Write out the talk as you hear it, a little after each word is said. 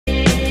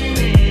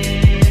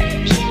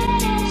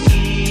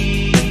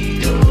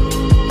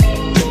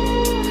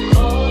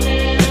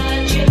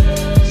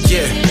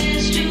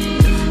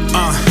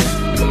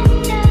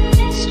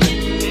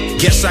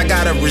Guess I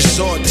gotta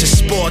resort to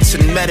sports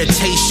and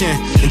meditation.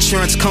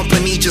 Insurance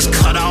company just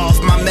cut off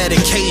my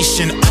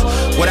medication.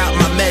 Without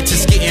my meds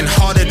it's getting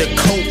harder to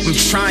cope. I'm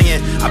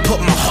trying, I put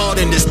my heart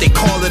in this, they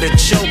call it a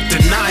joke.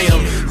 Deny 'em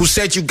who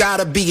said you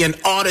gotta be an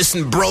artist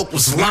and broke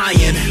was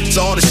lying. It's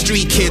all the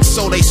street kids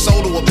sold they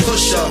soul to a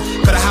pusher.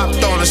 Could've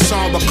hopped on a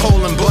song by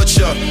Cole and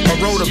Butcher, or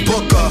wrote a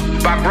book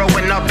by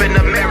growing up in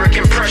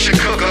American pressure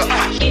cooker.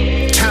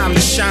 Time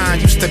to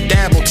shine, used to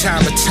dabble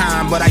time to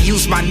time, but I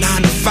used my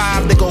 9 to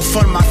 5 to go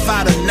fund my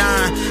 5 to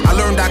 9. I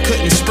learned I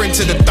couldn't sprint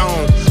to the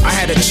throne, I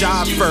had a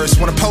job first.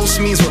 When a post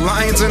means with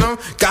lions in them,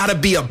 gotta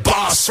be a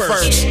boss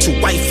first. Too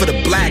white for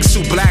the blacks,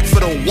 too black for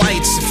the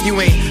whites. If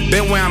you ain't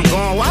been where I'm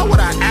going, why would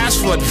I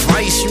ask for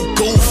advice? You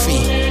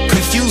goofy.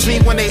 Confuse me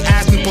when they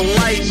ask me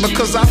polite,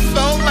 because I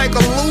felt like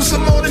a loser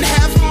more than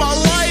half of my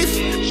life.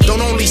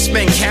 Don't only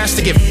spend cash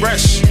to get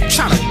fresh,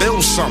 tryna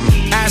build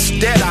something. Ask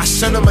Dead, I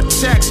send him a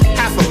text,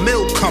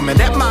 $500,000 coming.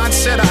 That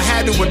mindset I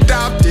had to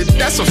adopt it,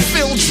 that's a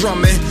field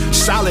drumming.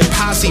 Solid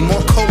posse,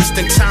 more coats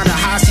than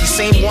Ta-Nehisi.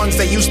 Same ones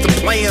that used to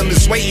play him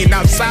is waiting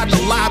outside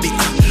the lobby.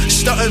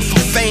 Stunting for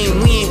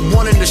fame, we ain't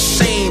one and the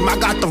same. I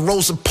got the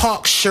Rosa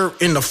Parks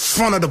shirt in the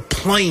front of the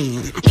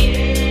plane.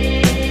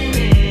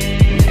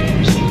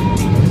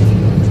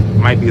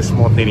 Might be a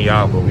small thing to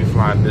y'all, but we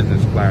flying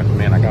business class,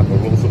 man. I got the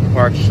Rosa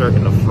Parks shirt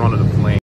in the front of the plane.